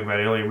 as I spoke about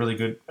earlier, really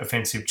good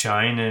offensive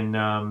chain.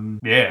 And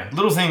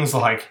little things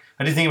like,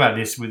 I did think about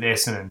this with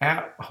Essendon.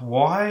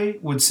 Why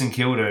would St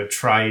Kilda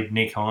trade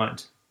Nick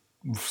Hind?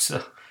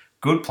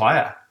 Good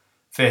player.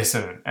 For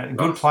Essendon.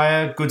 Good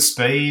player, good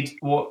speed.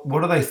 What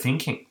are they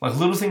thinking? Like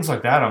little things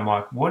like that, I'm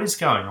like, what is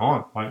going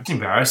on? Like it's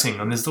embarrassing.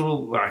 And there's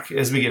little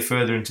as we get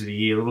further into the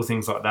year, little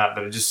things like that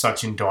are just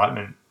such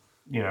indictments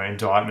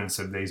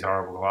of these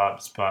horrible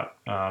clubs. But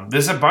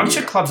there's a bunch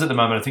of clubs at the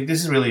moment. I think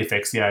this really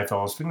affects the AFL.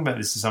 I was thinking about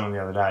this to someone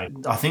the other day.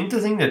 I think the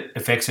thing that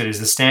affects it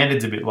is the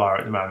standard's a bit lower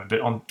at the moment.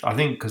 But I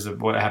think because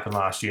of what happened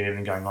last year and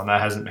everything going on,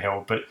 that hasn't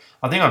helped. But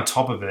I think on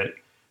top of it,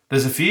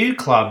 there's a few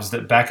clubs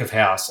that back of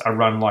house are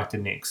run like the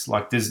Knicks.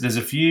 Like there's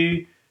a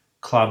few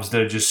clubs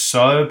that are just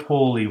so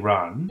poorly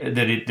run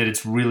that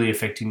it's really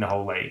affecting the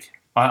whole league.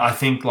 I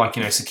think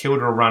St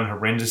Kilda will run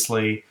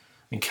horrendously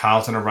and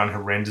Carlton will run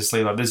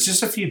horrendously. Like there's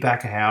just a few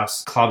back of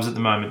house clubs at the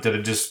moment that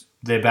are just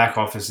their back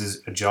office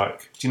is a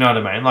joke. Do you know what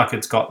I mean? Like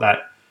it's got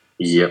that.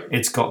 Yep.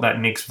 It's got that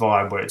Knicks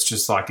vibe where it's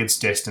just like it's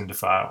destined to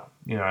fail.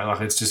 Like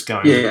it's just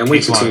going. Yeah, and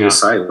we continue to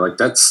say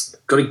that's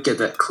got to get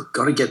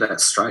that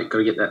straight. Got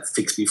to get that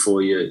fixed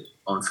before your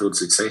on-field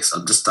success.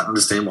 I just don't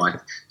understand why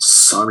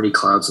so many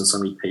clubs and so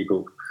many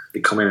people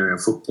that comment around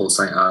football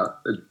saying,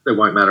 "It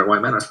won't matter. It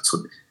won't matter."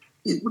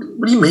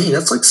 What do you mean?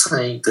 That's like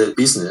saying that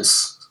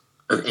business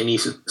of any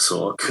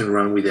sort can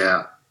run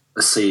without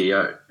a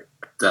CEO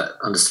that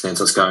understands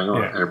what's going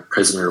on, and a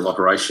president of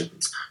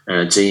operations and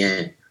a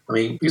GM. I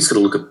mean, you just got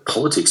to look at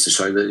politics to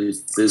show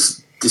that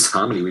there's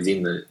disharmony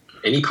within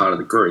any part of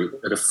the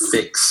group that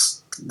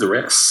affects the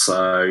rest.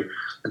 So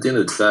at the end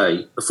of the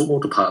day, the football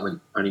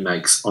department only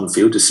makes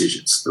on-field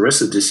decisions. The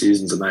rest of the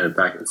decisions are made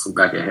from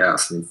back of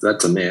house. And if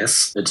that's a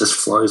mess, it just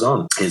flows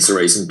on. Hence the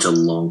reason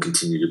Geelong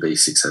continue to be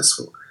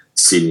successful.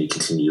 Sydney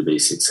continue to be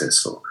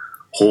successful.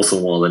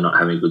 Hawthorn, while they're not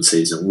having a good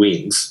season,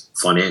 wins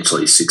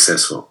financially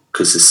successful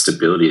because there's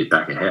stability at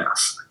back of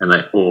house and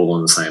they're all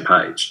on the same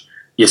page.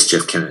 Yes,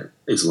 Jeff Kennett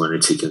is a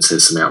lunatic and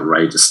says some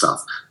outrageous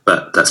stuff,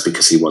 but that's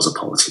because he was a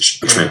politician,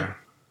 which meant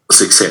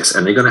success.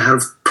 And they're going to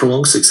have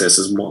prolonged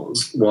successes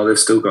while they've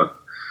still got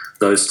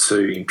those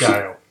two,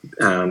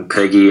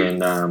 Peggy and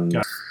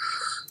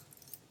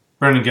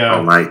Brendan Gale.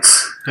 Oh,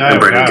 mates. And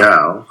Brendan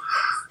Gale.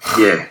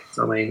 Yeah,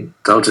 I mean,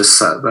 they'll just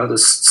sail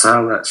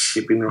that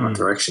ship in the right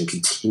direction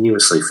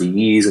continuously for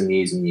years and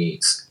years and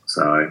years.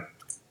 So,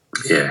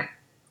 yeah,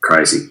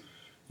 crazy.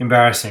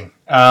 Embarrassing.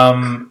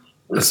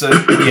 So,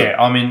 yeah,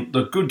 I mean,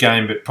 look, good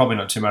game, but probably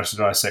not too much to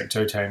dissect.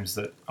 Two teams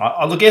that...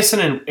 look,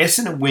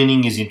 Essendon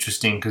winning is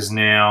interesting because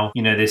now,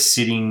 they're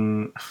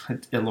sitting...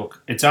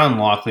 Look, it's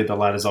unlikely the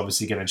ladder's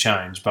obviously going to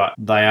change, but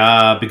they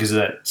are, because of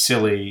that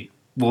silly...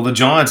 Well, the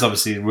Giants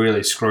obviously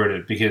really screwed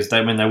it because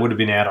they would have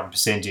been out on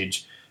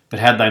percentage, but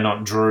had they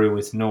not drew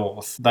with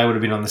North, they would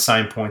have been on the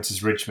same points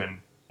as Richmond.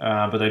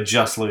 But they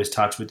just lose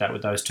touch with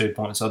those 2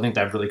 points. So I think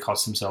they've really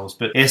cost themselves.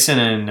 But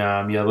Essendon,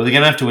 they're going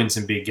to have to win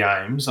some big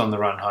games on the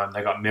run home.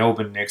 They got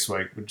Melbourne next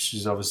week, which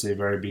is obviously a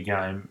very big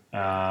game. They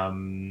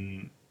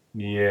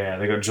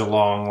got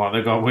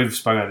Geelong. We've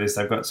spoken about this.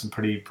 They've got some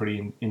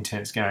pretty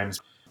intense games.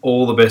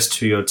 All the best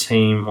to your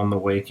team on the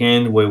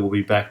weekend. We will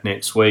be back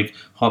next week.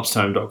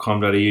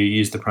 Hopstone.com.au.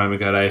 Use the promo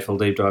code AFL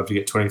Deep Dive to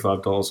get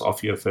 $25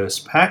 off your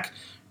first pack.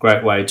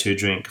 Great way to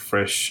drink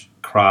fresh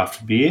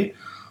craft beer.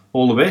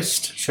 All the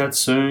best. Chat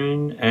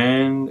soon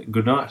and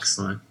good night.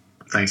 Excellent.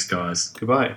 Thanks, guys. Goodbye.